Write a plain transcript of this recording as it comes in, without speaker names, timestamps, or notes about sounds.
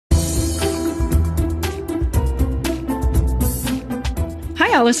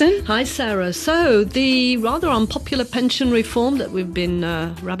Hi, Alison. Hi, Sarah. So, the rather unpopular pension reform that we've been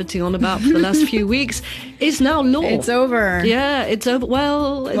rabbiting on about for the last few weeks is now law. It's over. Yeah, it's over.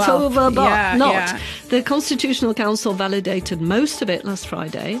 Well, it's over, but not. Yeah. The Constitutional Council validated most of it last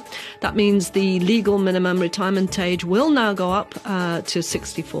Friday. That means the legal minimum retirement age will now go up to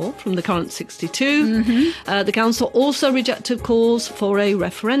 64 from the current 62. Mm-hmm. The Council also rejected calls for a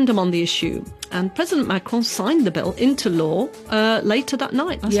referendum on the issue. And President Macron signed the bill into law later that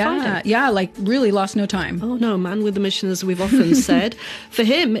night, last Friday. Yeah, like really lost no time. Oh, no, man with a mission, as we've often said. For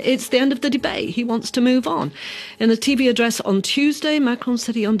him, it's the end of the debate. He wants to move on. In a TV address on Tuesday, Macron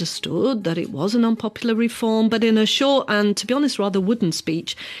said he understood that it was an unpopular reform, but in a short and, to be honest, rather wooden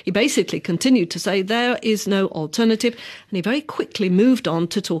speech, he basically continued to say there is no alternative, and he very quickly moved on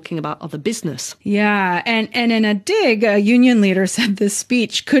to talking about other business. Yeah, and in a dig, a union leader said this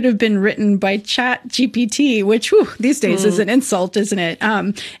speech could have been written by Chat GPT, which these days is an insult, isn't it?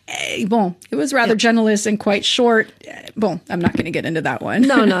 It was rather generalist and quite short. I'm not going to get into that one.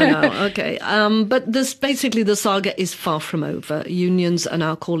 No. Okay. But basically the saga is far from over. Unions are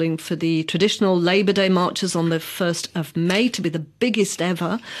now calling for the traditional Labour Day marches on the 1st of May to be the biggest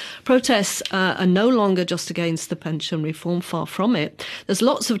ever. Protests are no longer just against the pension reform, far from it. There's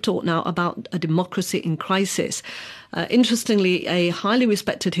lots of talk now about a democracy in crisis. Interestingly, a highly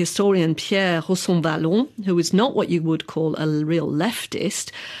respected historian, Pierre Rosson-Vallon, who is not what you would call a real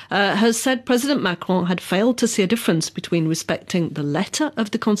leftist, has said President Macron had failed to see a difference between respecting the letter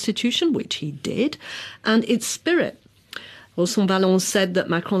of the Constitution, which he did, and its spirit. Rosson-Vallon said that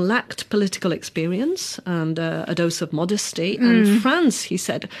Macron lacked political experience and a dose of modesty. And France, he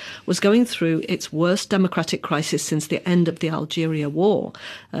said, was going through its worst democratic crisis since the end of the Algeria War,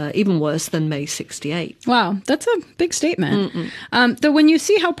 even worse than May 68. Wow, that's a big statement. Though when you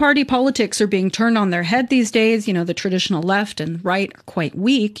see how party politics are being turned on their head these days, the traditional left and right are quite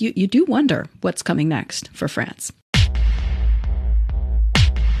weak, you do wonder what's coming next for France.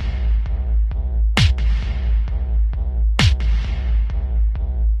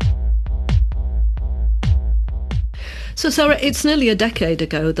 So, Sarah, it's nearly a decade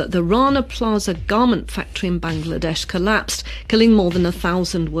ago that the Rana Plaza garment factory in Bangladesh collapsed, killing more than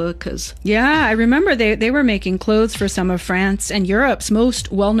 1,000 workers. Yeah, I remember they were making clothes for some of France and Europe's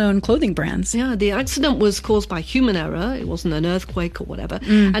most well-known clothing brands. Yeah, the accident was caused by human error. It wasn't an earthquake or whatever.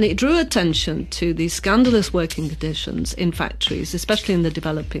 And it drew attention to the scandalous working conditions in factories, especially in the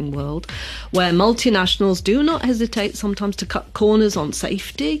developing world, where multinationals do not hesitate sometimes to cut corners on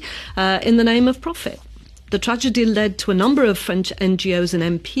safety in the name of profit. The tragedy led to a number of French NGOs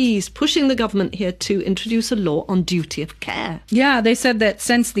and MPs pushing the government here to introduce a law on duty of care. Yeah, they said that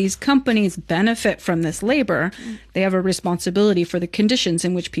since these companies benefit from this labor, they have a responsibility for the conditions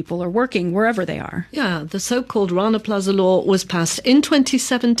in which people are working wherever they are. Yeah, the so-called Rana Plaza law was passed in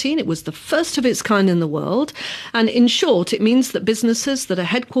 2017. It was the first of its kind in the world. And in short, it means that businesses that are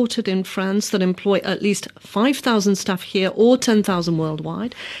headquartered in France that employ at least 5,000 staff here or 10,000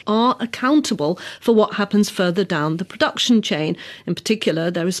 worldwide are accountable for what happens further down the production chain. In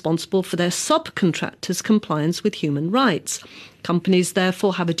particular, they're responsible for their subcontractors' compliance with human rights. Companies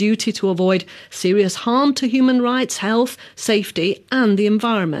therefore have a duty to avoid serious harm to human rights, health, safety and the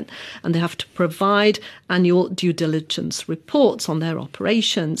environment. And they have to provide annual due diligence reports on their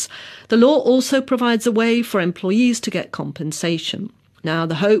operations. The law also provides a way for employees to get compensation. Now,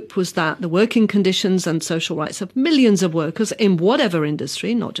 the hope was that the working conditions and social rights of millions of workers in whatever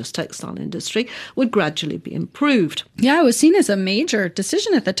industry, not just textile industry, would gradually be improved. Yeah, it was seen as a major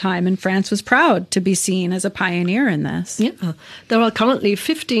decision at the time, and France was proud to be seen as a pioneer in this. Yeah. There are currently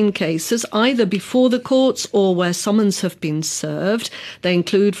 15 cases, either before the courts or where summons have been served. They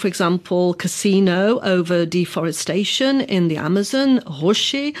include, for example, Casino over deforestation in the Amazon,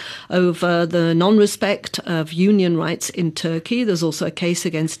 Rocher over the non-respect of union rights in Turkey. There's also a case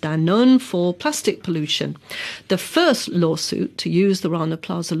against Danone for plastic pollution. The first lawsuit to use the Rana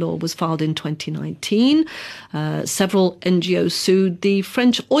Plaza law was filed in 2019. Several NGOs sued the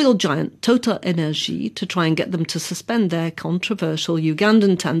French oil giant Total Energy to try and get them to suspend their controversial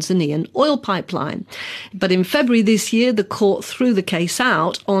Ugandan-Tanzanian oil pipeline. But in February this year, the court threw the case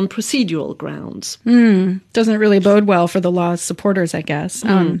out on procedural grounds. Doesn't really bode well for the law's supporters, I guess.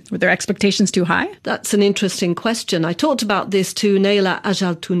 Were their expectations too high? That's an interesting question. I talked about this to Nayla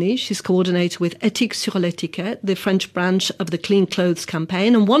Ajaltouni. She's coordinator with Éthique sur l'Étiquette, the French branch of the Clean Clothes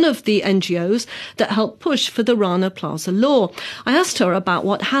campaign, and one of the NGOs that helped push for the Rana Plaza law. I asked her about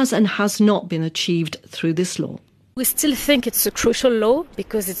what has and has not been achieved through this law. We still think it's a crucial law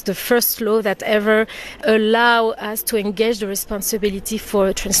because it's the first law that ever allow us to engage the responsibility for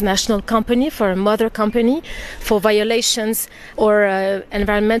a transnational company, for a mother company, for violations or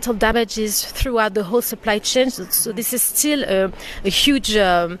environmental damages throughout the whole supply chain. So this is still a huge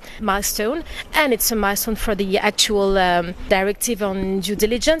milestone, and it's a milestone for the actual directive on due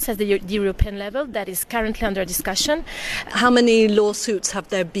diligence at the European level that is currently under discussion. How many lawsuits have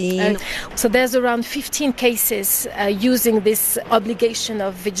there been? So there's around 15 cases using this obligation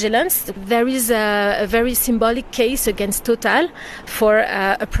of vigilance. There is a very symbolic case against Total for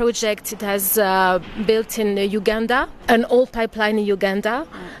a project it has built in Uganda, an old pipeline in Uganda.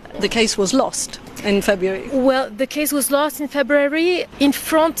 The case was lost in February. Well, the case was lost in February in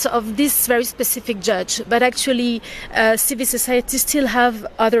front of this very specific judge. But actually, civil society still have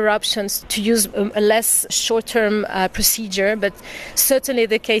other options to use a less short-term procedure. But certainly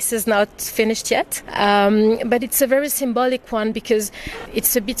the case is not finished yet. But it's a very symbolic one because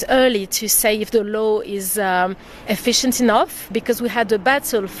it's a bit early to say if the law is efficient enough, because we had a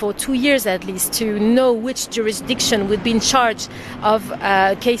battle for 2 years at least to know which jurisdiction would be in charge of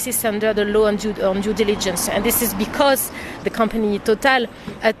cases under the law on due diligence. And this is because the company Total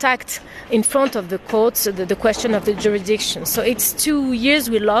attacked in front of the courts the question of the jurisdiction. So it's 2 years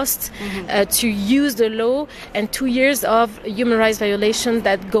we lost to use the law and 2 years of human rights violations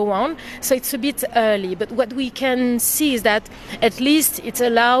that go on. So it's a bit early. But what we can see is that at least it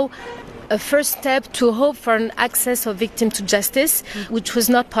allows a first step to hope for an access of victims to justice, which was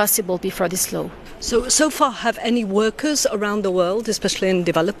not possible before this law. So far, have any workers around the world, especially in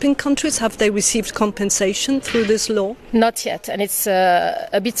developing countries, have they received compensation through this law? Not yet, and it's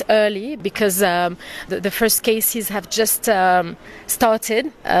a bit early because the first cases have just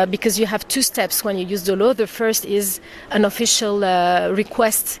started because you have two steps when you use the law. The first is an official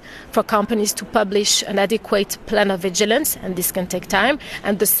request for companies to publish an adequate plan of vigilance, and this can take time.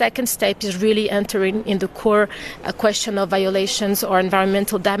 And the second step is really entering in the core question of violations or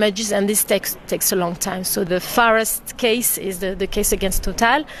environmental damages, and this takes a long time. So the farthest case is the case against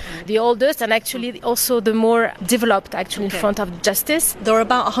Total, the oldest and actually also the more developed in front of justice. There are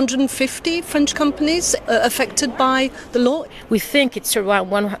about 150 French companies affected by the law. We think it's around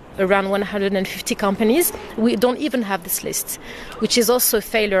 150 companies. We don't even have this list, which is also a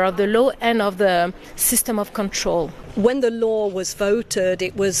failure of the law and of the system of control. When the law was voted,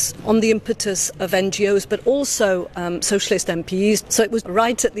 it was on the impetus of NGOs, but also socialist MPs. So it was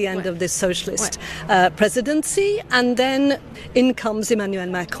right at the end of this socialist presidency. And then in comes Emmanuel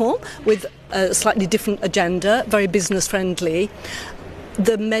Macron with a slightly different agenda, very business-friendly.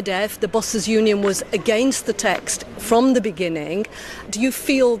 The MEDEF, the Bosses Union, was against the text from the beginning. Do you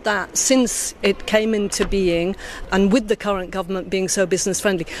feel that since it came into being, and with the current government being so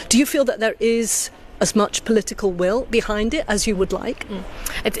business-friendly, do you feel that there is as much political will behind it as you would like?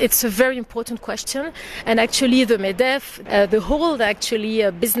 It's a very important question. And actually the MEDEF, the whole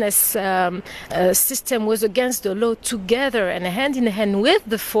business system was against the law together and hand in hand with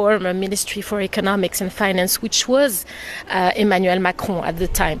the former Ministry for Economics and Finance, which was Emmanuel Macron at the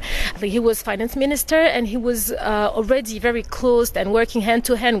time. He was finance minister and he was already very close and working hand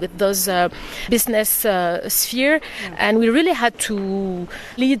to hand with those business sphere. And we really had to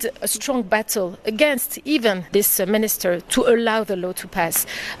lead a strong battle against even this minister to allow the law to pass.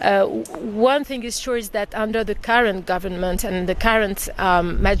 One thing is sure is that under the current government and the current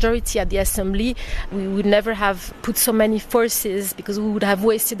majority at the Assembly, we would never have put so many forces because we would have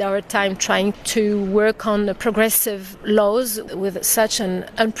wasted our time trying to work on progressive laws with such an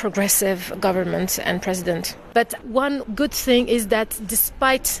unprogressive government and president. But one good thing is that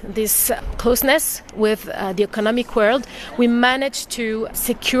despite this closeness with the economic world, we managed to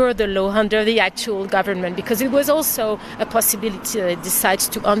secure the law under the actual government, because it was also a possibility that it decides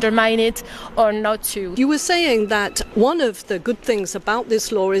to undermine it or not to. You were saying that one of the good things about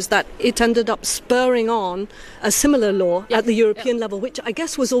this law is that it ended up spurring on a similar law at the European level, which I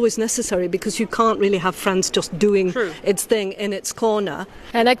guess was always necessary because you can't really have France just doing its thing in its corner.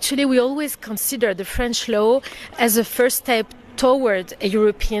 And actually we always consider the French law as a first step toward a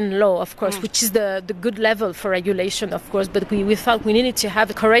European law, of course, which is the good level for regulation, of course. But we felt we needed to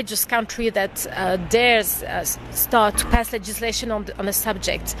have a courageous country that dares start to pass legislation on the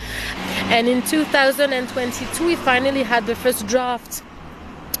subject. And in 2022, we finally had the first draft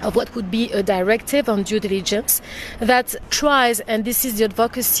of what would be a directive on due diligence that tries, and this is the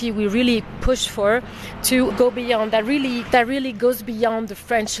advocacy we really push for, to go beyond, that really goes beyond the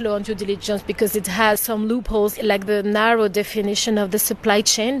French law on due diligence, because it has some loopholes, like the narrow definition of the supply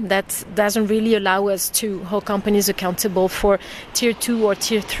chain that doesn't really allow us to hold companies accountable for tier 2 or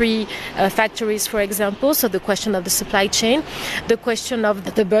tier 3 factories, for example. So the question of the supply chain, the question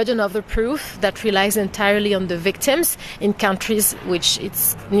of the burden of the proof that relies entirely on the victims in countries which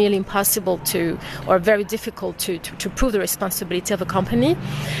it's nearly impossible to, or very difficult to prove the responsibility of a company,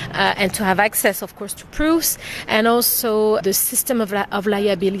 and to have access, of course, to proofs, and also the system of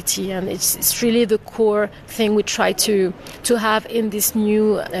liability. And it's really the core thing we try to have in this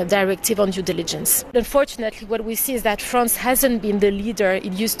new directive on due diligence. Unfortunately, what we see is that France hasn't been the leader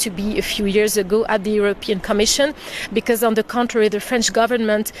it used to be a few years ago at the European Commission, because on the contrary, the French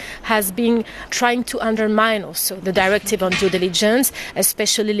government has been trying to undermine also the directive on due diligence,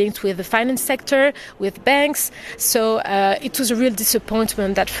 especially linked with the finance sector, with banks. So it was a real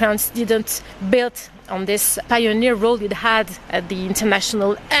disappointment that France didn't build on this pioneer role it had at the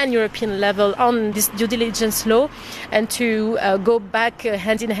international and European level on this due diligence law, and to go back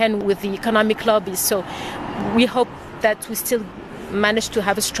hand in hand with the economic lobbies. So we hope that we still manage to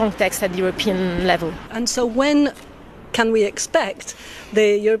have a strong text at the European level. And so when can we expect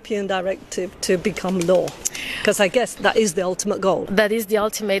the European directive to become law? Because I guess that is the ultimate goal. That is the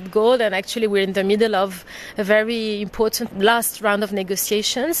ultimate goal, and actually we're in the middle of a very important last round of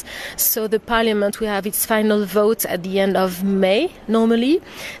negotiations. So the Parliament will have its final vote at the end of May, normally,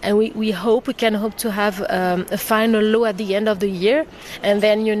 and we can hope to have a final law at the end of the year, and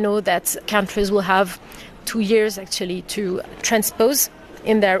then you know that countries will have 2 years actually to transpose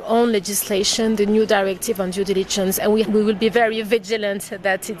in their own legislation the new directive on due diligence, and we will be very vigilant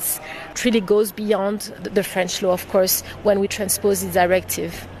that it really goes beyond the French law, of course, when we transpose the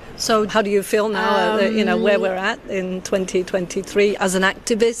directive. So how do you feel now, where we're at in 2023 as an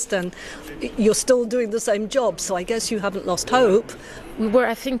activist, and you're still doing the same job, so I guess you haven't lost hope? We were,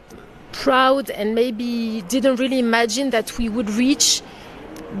 I think, proud and maybe didn't really imagine that we would reach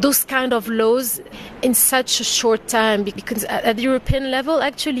those kind of laws in such a short time, because at the European level,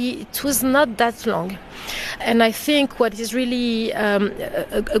 actually, it was not that long. And I think what is really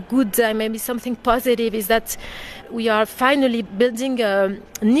a good, maybe something positive, is that we are finally building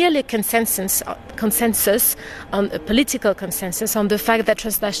nearly a consensus on a political consensus on the fact that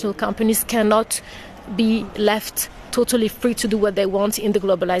transnational companies cannot be left totally free to do what they want in the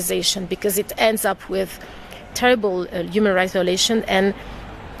globalization, because it ends up with terrible human rights violation and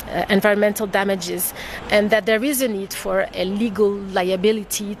environmental damages, and that there is a need for a legal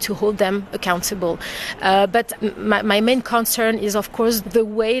liability to hold them accountable. But my main concern is, of course, the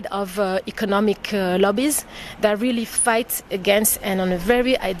weight of economic lobbies that really fight against, and on a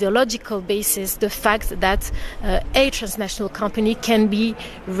very ideological basis, the fact that a transnational company can be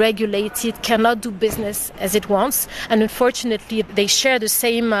regulated, cannot do business as it wants. And unfortunately, they share the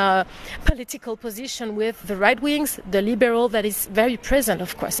same political position with the right wings, the liberal, that is very present,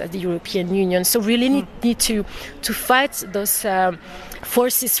 of course, at the European Union. So really need to fight those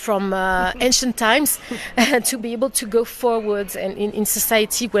forces from ancient times to be able to go forward in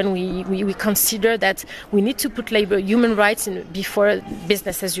society when we consider that we need to put labor, human rights before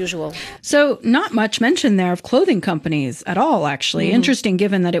business as usual. So not much mention there of clothing companies at all, actually. Interesting,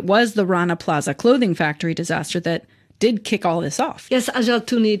 given that it was the Rana Plaza clothing factory disaster that did kick all this off. Yes,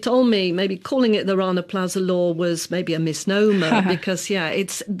 Ajaltouni told me maybe calling it the Rana Plaza law was maybe a misnomer because,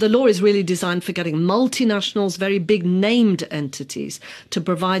 the law is really designed for getting multinationals, very big named entities, to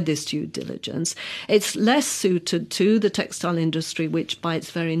provide this due diligence. It's less suited to the textile industry, which by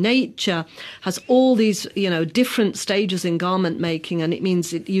its very nature has all these, different stages in garment making, and it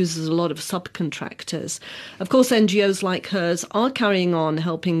means it uses a lot of subcontractors. Of course, NGOs like hers are carrying on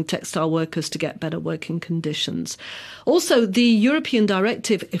helping textile workers to get better working conditions. Also, the European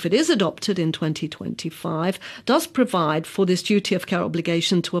directive, if it is adopted in 2025, does provide for this duty of care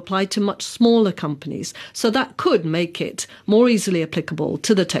obligation to apply to much smaller companies. So that could make it more easily applicable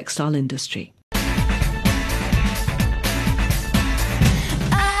to the textile industry.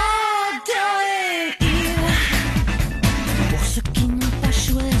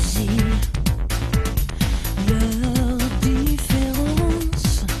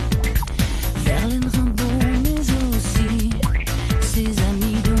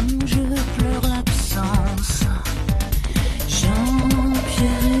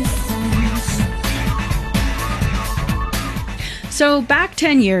 So back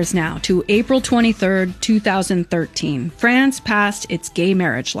 10 years now to April 23rd, 2013, France passed its gay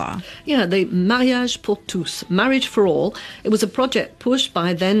marriage law. Yeah, the mariage pour tous, marriage for all. It was a project pushed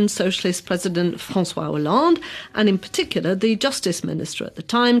by then Socialist President François Hollande, and in particular the Justice Minister at the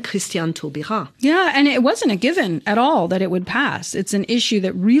time, Christiane Taubira. Yeah, and it wasn't a given at all that it would pass. It's an issue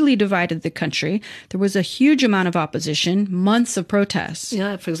that really divided the country. There was a huge amount of opposition, months of protests.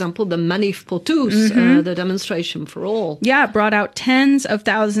 Yeah, for example, the Manif pour tous, the demonstration for all. Yeah, it brought out tens of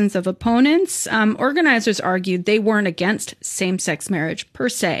thousands of opponents. Organizers argued they weren't against same-sex marriage per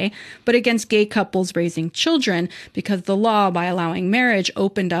se, but against gay couples raising children because the law, by allowing marriage,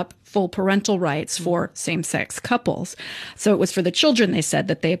 opened up full parental rights for same-sex couples. So it was for the children, they said,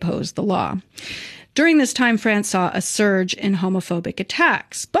 that they opposed the law. During this time, France saw a surge in homophobic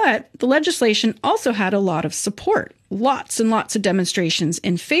attacks, but the legislation also had a lot of support. Lots and lots of demonstrations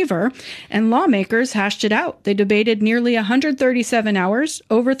in favor, and lawmakers hashed it out. They debated nearly 137 hours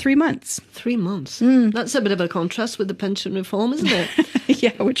over 3 months. 3 months. That's a bit of a contrast with the pension reform, isn't it?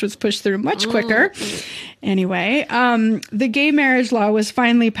 Yeah, which was pushed through much quicker. Anyway, the gay marriage law was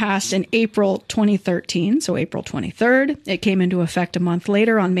finally passed in April 2013, so April 23rd. It came into effect a month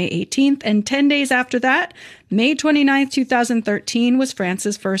later on May 18th, and 10 days after that, May 29th, 2013 was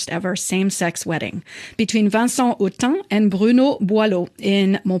France's first ever same-sex wedding between Vincent Autin and Bruno Boileau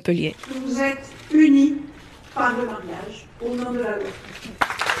in Montpellier. Vous êtes unis par le mariage au nom de la loi.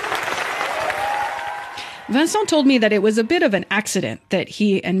 Vincent told me that it was a bit of an accident that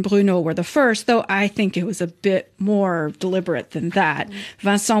he and Bruno were the first, though I think it was a bit more deliberate than that.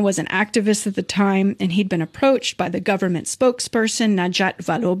 Vincent was an activist at the time, and he'd been approached by the government spokesperson Najat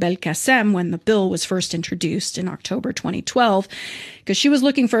Vallaud-Belkacem when the bill was first introduced in October 2012, because she was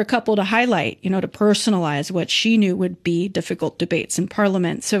looking for a couple to highlight, to personalize what she knew would be difficult debates in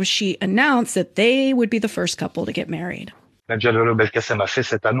Parliament. So she announced that they would be the first couple to get married. Najat Vallaud-Belkacem a fait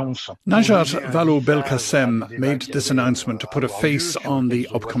cette annonce. Najat Vallaud-Belkacem made this announcement to put a face on the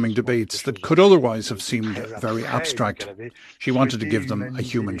upcoming debates that could otherwise have seemed very abstract. She wanted to give them a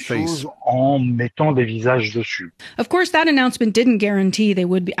human face. En mettant des visages dessus. Of course, that announcement didn't guarantee they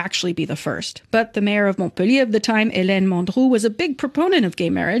would actually be the first. But the mayor of Montpellier of the time, Hélène Mondroux, was a big proponent of gay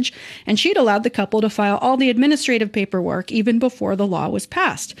marriage, and she'd allowed the couple to file all the administrative paperwork even before the law was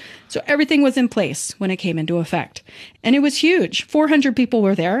passed. So everything was in place when it came into effect. And it was huge. 400 people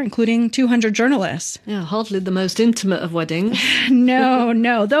were there, including 200 journalists. Yeah, hardly the most intimate of weddings.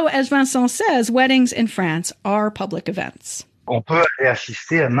 No. Though, as Vincent says, weddings in France are public events. On peut aller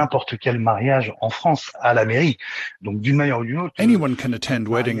assister à n'importe quel mariage en France à la mairie. Donc d'une manière ou d'une autre. Anyone can attend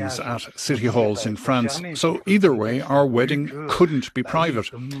weddings at city halls in France. So either way, our wedding couldn't be private.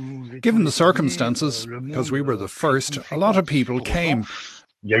 Given the circumstances, because we were the first, a lot of people came.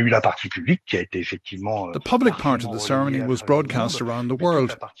 Il y a eu la partie publique qui a été effectivement. The public part of the ceremony was broadcast around the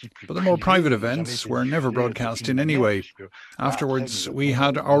world, but the more private events were never broadcast in any way. Afterwards, we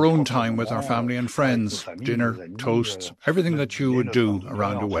had our own time with our family and friends, dinner, toasts, everything that you would do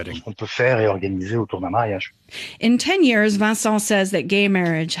around a wedding. On peut faire et organiser autour d'un mariage. In 10 years, Vincent says that gay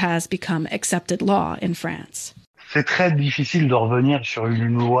marriage has become accepted law in France. C'est très difficile de revenir sur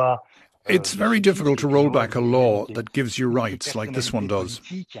une loi. It's very difficult to roll back a law that gives you rights like this one does.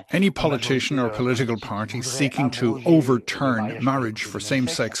 Any politician or political party seeking to overturn marriage for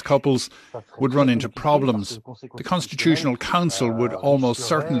same-sex couples would run into problems. The Constitutional Council would almost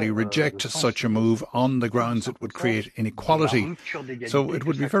certainly reject such a move on the grounds it would create inequality. So it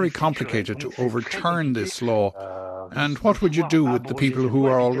would be very complicated to overturn this law. And what would you do with the people who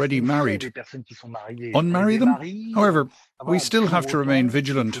are already married? Unmarry them? However, we still have to remain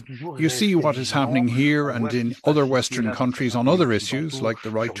vigilant. You see what is happening here and in other Western countries on other issues, like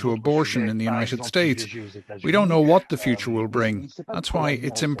the right to abortion in the United States. We don't know what the future will bring. That's why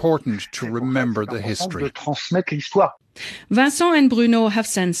it's important to remember the history. Vincent and Bruno have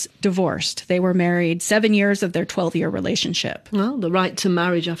since divorced. They were married 7 years of their 12-year relationship. Well, the right to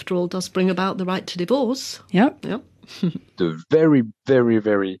marriage, after all, does bring about the right to divorce. Yep. The very, very,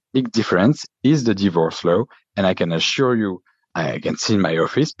 very big difference is the divorce law. And I can assure you, I can see in my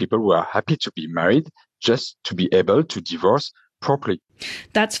office people who are happy to be married just to be able to divorce properly.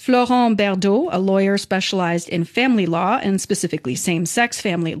 That's Florent Berdeaux, a lawyer specialized in family law and specifically same-sex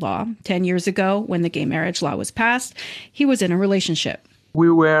family law. 10 years ago, when the gay marriage law was passed, he was in a relationship. We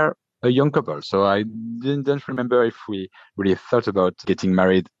were a young couple, so I didn't remember if we really thought about getting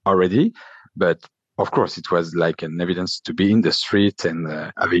married already. But of course, it was like an evidence to be in the street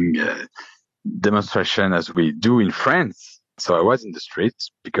and having demonstration as we do in France. So I was in the streets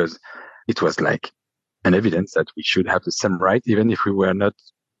because it was like an evidence that we should have the same right, even if we were not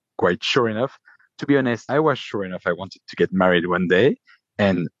quite sure enough to be honest, I was sure enough I wanted to get married one day,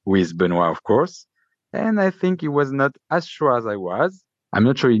 and with Benoit, of course. And I think he was not as sure as I was. I'm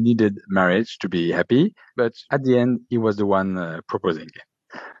not sure he needed marriage to be happy, but at the end, he was the one proposing.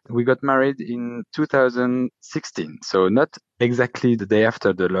 We got married in 2016, so not exactly the day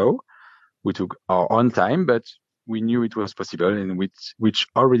after the law. We took our own time, but we knew it was possible, and which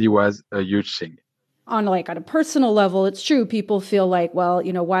already was a huge thing. On a personal level, it's true. People feel like, well,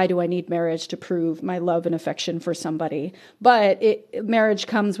 why do I need marriage to prove my love and affection for somebody? But marriage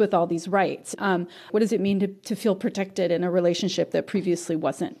comes with all these rights. What does it mean to feel protected in a relationship that previously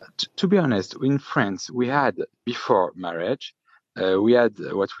wasn't? To be honest, in France, we had, before marriage, we had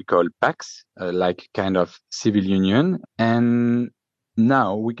what we call PACS, like kind of civil union. And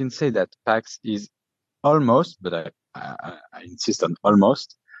now we can say that PACS is almost, but I insist on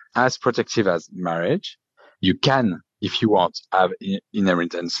almost, as protective as marriage. You can, if you want, have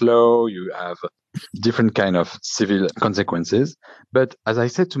inheritance law, you have different kind of civil consequences. But as I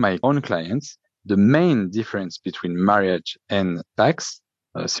said to my own clients, the main difference between marriage and PACS,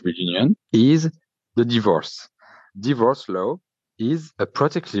 civil union, is the divorce. Divorce law is a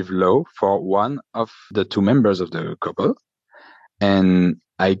protective law for one of the two members of the couple. And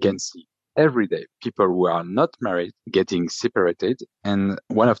I can see every day people who are not married getting separated, and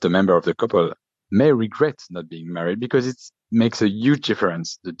one of the members of the couple may regret not being married because it makes a huge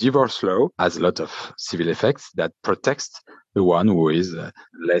difference. The divorce law has a lot of civil effects that protects the one who is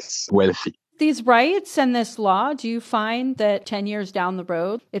less wealthy. These rights and this law, do you find that 10 years down the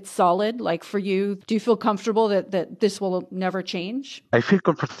road, it's solid? Like for you, do you feel comfortable that this will never change? I feel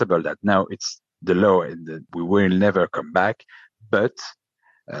comfortable that now it's the law and that we will never come back. But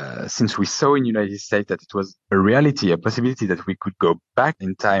since we saw in the United States that it was a reality, a possibility that we could go back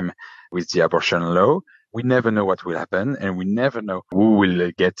in time with the abortion law, we never know what will happen, and we never know who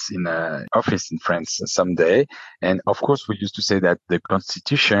will get in office in France someday. And of course, we used to say that the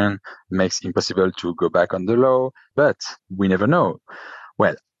Constitution makes it impossible to go back on the law, but we never know.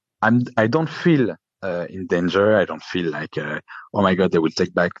 Well, I don't feel in danger. I don't feel like, oh my God, they will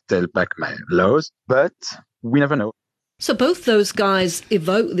take back my laws, but we never know. So both those guys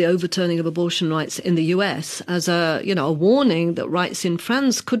evoke the overturning of abortion rights in the US as a warning that rights in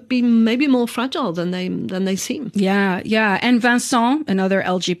France could be maybe more fragile than they seem. Yeah. And Vincent and other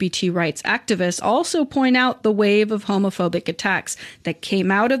LGBT rights activists also point out the wave of homophobic attacks that came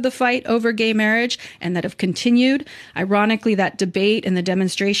out of the fight over gay marriage and that have continued. Ironically, that debate and the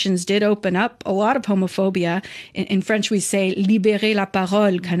demonstrations did open up a lot of homophobia. In French, we say libérer la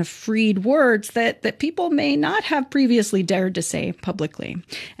parole, kind of freed words that people may not have previously dared to say publicly.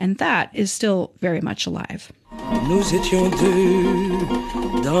 And that is still very much alive. Nous étions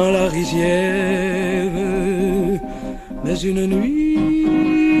deux dans la rizière, mais une nuit,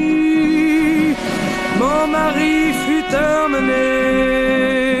 mon mari fut emmené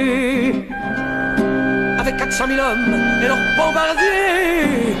avec 400 000 hommes et leurs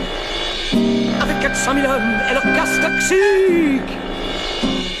bombardiers, avec 400 000 hommes et leurs gaz toxiques.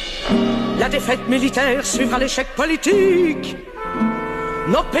 La défaite militaire suivra l'échec politique.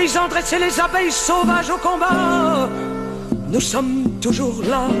 Nos paysans dressaient les abeilles sauvages au combat. Nous sommes toujours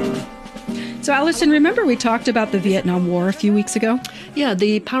là. So, Alison, remember we talked about the Vietnam War a few weeks ago? Yeah,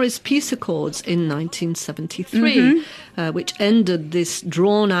 the Paris Peace Accords in 1973, which ended this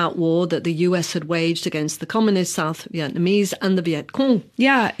drawn-out war that the US had waged against the communist South Vietnamese and the Viet Cong.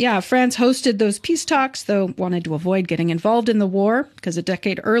 Yeah. France hosted those peace talks, though wanted to avoid getting involved in the war, because a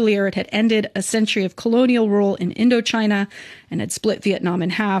decade earlier it had ended a century of colonial rule in Indochina and had split Vietnam in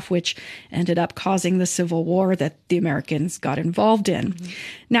half, which ended up causing the civil war that the Americans got involved in.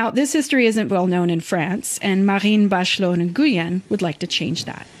 Now, this history isn't well known in France, and Marine Bachelot-Nguyen would like to change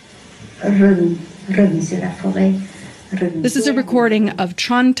that. This is a recording of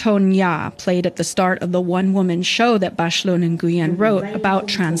Tran To Nga, played at the start of the one-woman show that Bachelot-Nguyen wrote about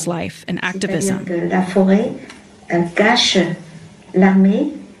trans life and activism. La forêt cache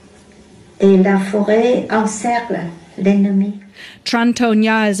l'armée et la forêt encercle l'ennemi. Tran To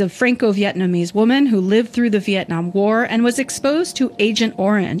Nga is a Franco-Vietnamese woman who lived through the Vietnam War and was exposed to Agent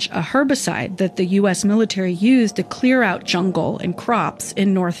Orange, a herbicide that the U.S. military used to clear out jungle and crops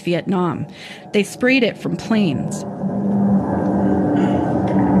in North Vietnam. They sprayed it from planes.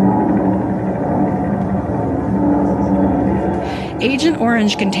 Agent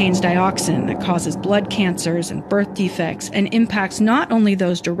Orange contains dioxin that causes blood cancers and birth defects and impacts not only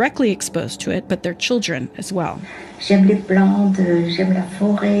those directly exposed to it, but their children as well. J'aime les plantes, j'aime la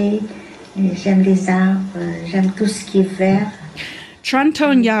forêt, j'aime les arbres, j'aime tout ce qui est vert. Tran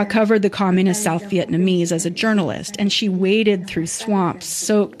To Nga covered the communist South Vietnamese as a journalist, and she waded through swamps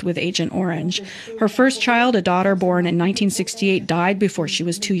soaked with Agent Orange. Her first child, a daughter born in 1968, died before she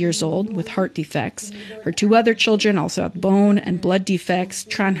was 2 years old with heart defects. Her two other children also have bone and blood defects.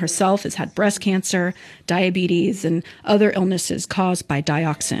 Tran herself has had breast cancer, diabetes, and other illnesses caused by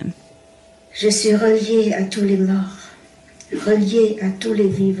dioxin. Je suis reliée à tous les morts, reliée à tous les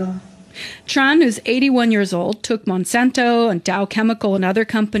vivants. Tran, who's 81 years old, took Monsanto and Dow Chemical and other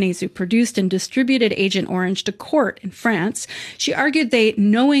companies who produced and distributed Agent Orange to court in France. She argued they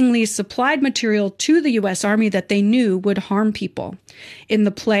knowingly supplied material to the U.S. Army that they knew would harm people. In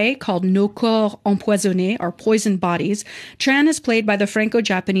the play called Nos corps empoisonnés, or Poisoned Bodies, Tran is played by the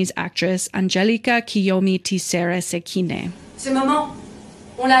Franco-Japanese actress Angelica Kiyomi Tisere Sekine. Ce moment,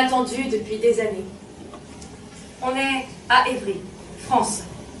 on l'a attendu depuis des années. On est à Évry, France.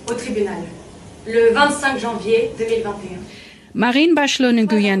 Au tribunal, le 25 janvier 2021. Marine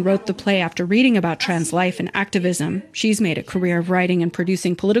Bachelot-Nguyen wrote the play after reading about Tran's life and activism. She's made a career of writing and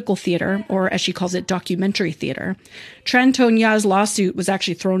producing political theater, or as she calls it, documentary theater. Tran To Nga's lawsuit was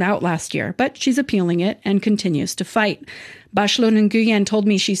actually thrown out last year, but she's appealing it and continues to fight. Bachelot-Nguyen told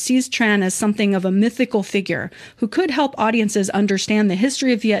me she sees Tran as something of a mythical figure who could help audiences understand the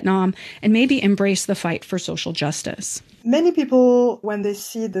history of Vietnam and maybe embrace the fight for social justice. Many people, when they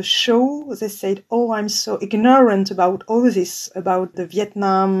see the show, they say, oh, I'm so ignorant about all this, about the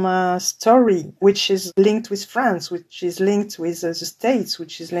Vietnam story, which is linked with France, which is linked with the States,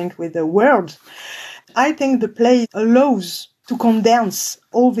 which is linked with the world. I think the play allows to condense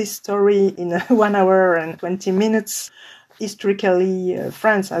all this story in 1 hour and 20 minutes. Historically,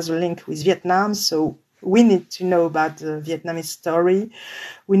 France has a link with Vietnam, so we need to know about the Vietnamese story.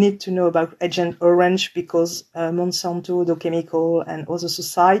 We need to know about Agent Orange because Monsanto, Dow Chemical, and other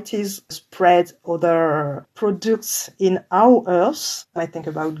societies spread other products in our earth. I think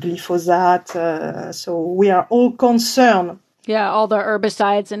about glyphosate. So we are all concerned. Yeah, all the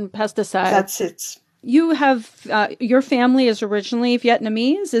herbicides and pesticides. That's it. You have, your family is originally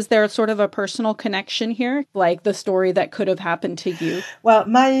Vietnamese. Is there sort of a personal connection here, like the story that could have happened to you? Well,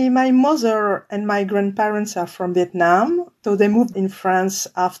 my mother and my grandparents are from Vietnam, so they moved in France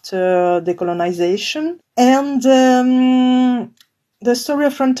after decolonization. And the story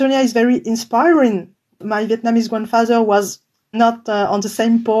of Tran To Nga is very inspiring. My Vietnamese grandfather was not on the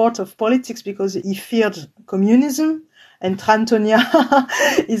same part of politics because he feared communism. And Tran To Nga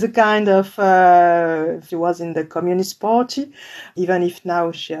is a kind of, she was in the Communist Party, even if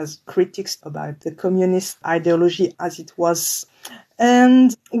now she has critics about the communist ideology as it was.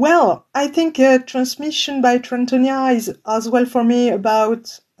 And, well, I think transmission by Tran To Nga is as well for me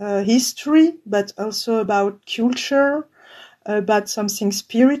about history, but also about culture, about something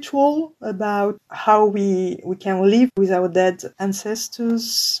spiritual, about how we can live with our dead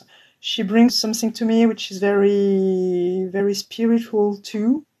ancestors. She brings something to me which is very, very spiritual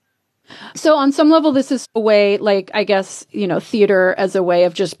too. So on some level, this is a way, like, I guess, theater as a way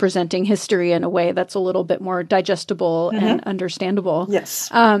of just presenting history in a way that's a little bit more digestible and understandable.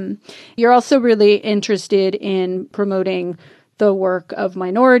 Yes. You're also really interested in promoting the work of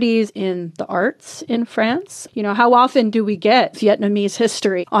minorities in the arts in France. How often do we get Vietnamese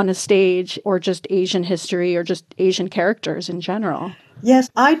history on a stage, or just Asian history, or just Asian characters in general?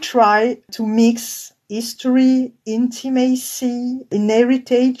 Yes, I try to mix history, intimacy, in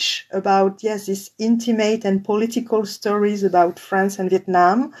heritage about, these intimate and political stories about France and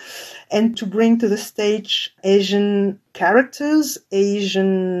Vietnam, and to bring to the stage Asian characters,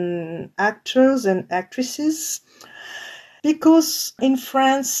 Asian actors and actresses. Because in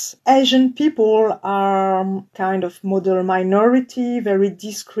France, Asian people are kind of model minority, very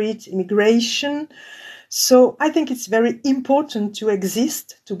discreet immigration. So I think it's very important to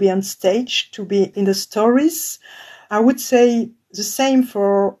exist, to be on stage, to be in the stories. I would say the same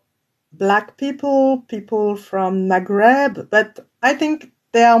for Black people, people from Maghreb, but I think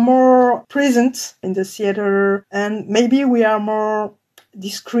they are more present in the theater, and maybe we are more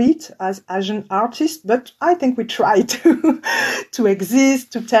discreet as Asian artists, but I think we try to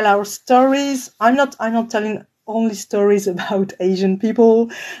exist, to tell our stories. I'm not telling only stories about Asian people.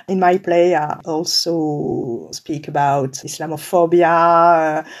 In my play, I also speak about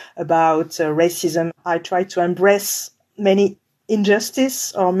Islamophobia, about racism. I try to embrace many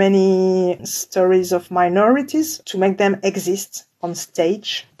injustice or many stories of minorities to make them exist on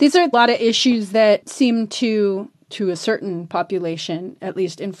stage. These are a lot of issues that seem to to a certain population, at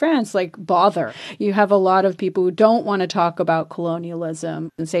least in France, like bother. You have a lot of people who don't want to talk about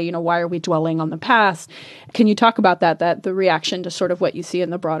colonialism and say, why are we dwelling on the past? Can you talk about that the reaction to sort of what you see in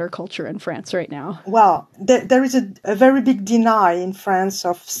the broader culture in France right now? Well, there is a very big deny in France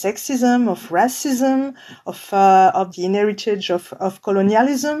of sexism, of racism, of the heritage of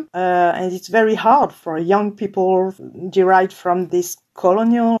colonialism. And it's very hard for young people derived from this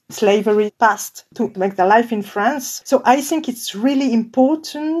colonial slavery past to make their life in France. So I think it's really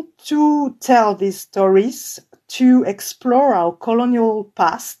important to tell these stories, to explore our colonial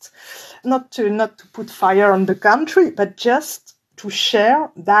past, not to put fire on the country, but just to share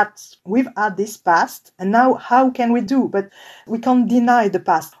that we've had this past and now how can we do? But we can't deny the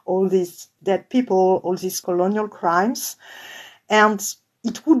past, all these dead people, all these colonial crimes. And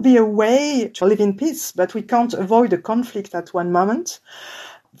it would be a way to live in peace, but we can't avoid a conflict at one moment.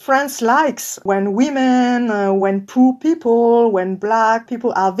 France likes when women, when poor people, when black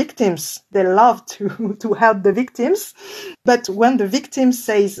people are victims. They love to help the victims. But when the victim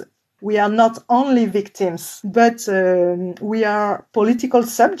says, we are not only victims, but we are political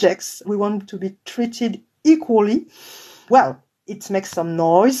subjects, we want to be treated equally, well, it makes some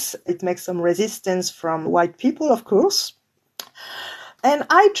noise. It makes some resistance from white people, of course. And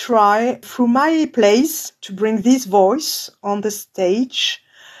I try, through my plays, to bring this voice on the stage.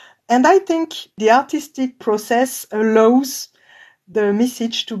 And I think the artistic process allows the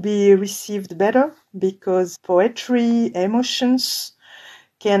message to be received better because poetry, emotions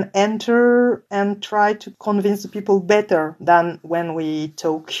can enter and try to convince the people better than when we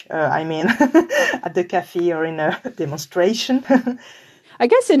talk, at the cafe or in a demonstration. I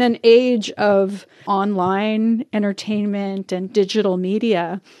guess in an age of online entertainment and digital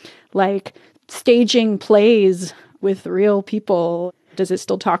media, like staging plays with real people, does it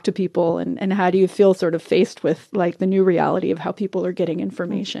still talk to people? And how do you feel sort of faced with like the new reality of how people are getting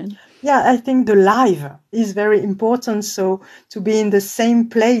information? Yeah, I think the live is very important. So to be in the same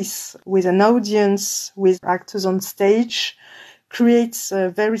place with an audience, with actors on stage, creates a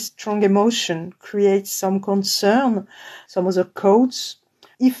very strong emotion, creates some concern, some other codes.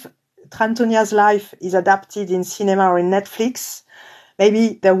 If Tran To Nga's life is adapted in cinema or in Netflix,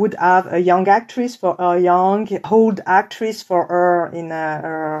 maybe they would have a young actress for a young, old actress for her in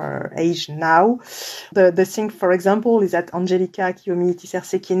her age now. The thing, for example, is that Angelica Kiyomi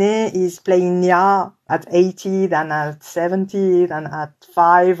Tissersekine is playing Nya at 80 than at 70 than at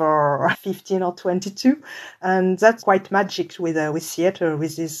 5 or 15 or 22. And that's quite magic with theatre,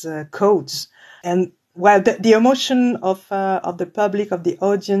 with these codes. And well, the emotion of the public, of the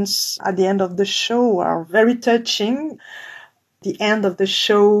audience at the end of the show are very touching. The end of the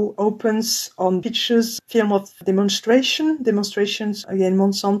show opens on pictures, film of demonstrations against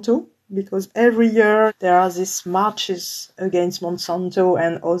Monsanto, because every year there are these marches against Monsanto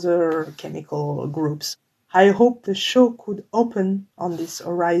and other chemical groups. I hope the show could open on these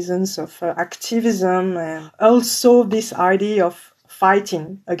horizons of activism and also this idea of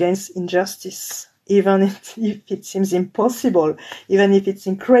fighting against injustice. Even if it seems impossible, even if it's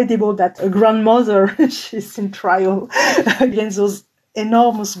incredible that a grandmother, she's in trial against those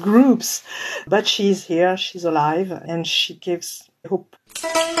enormous groups, but she's here, she's alive, and she gives hope.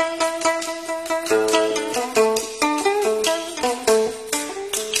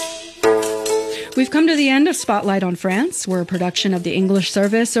 We've come to the end of Spotlight on France. We're a production of the English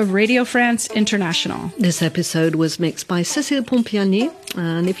service of Radio France International. This episode was mixed by Cecile Pompeani.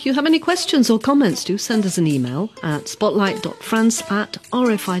 And if you have any questions or comments, do send us an email at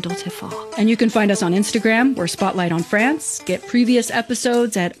spotlight.france@rfi.fr. And you can find us on Instagram. We're Spotlight on France. Get previous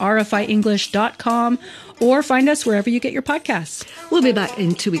episodes at rfienglish.com or find us wherever you get your podcasts. We'll be back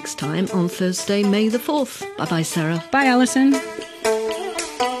in 2 weeks' time on Thursday, May the 4th. Bye-bye, Sarah. Bye, Alison.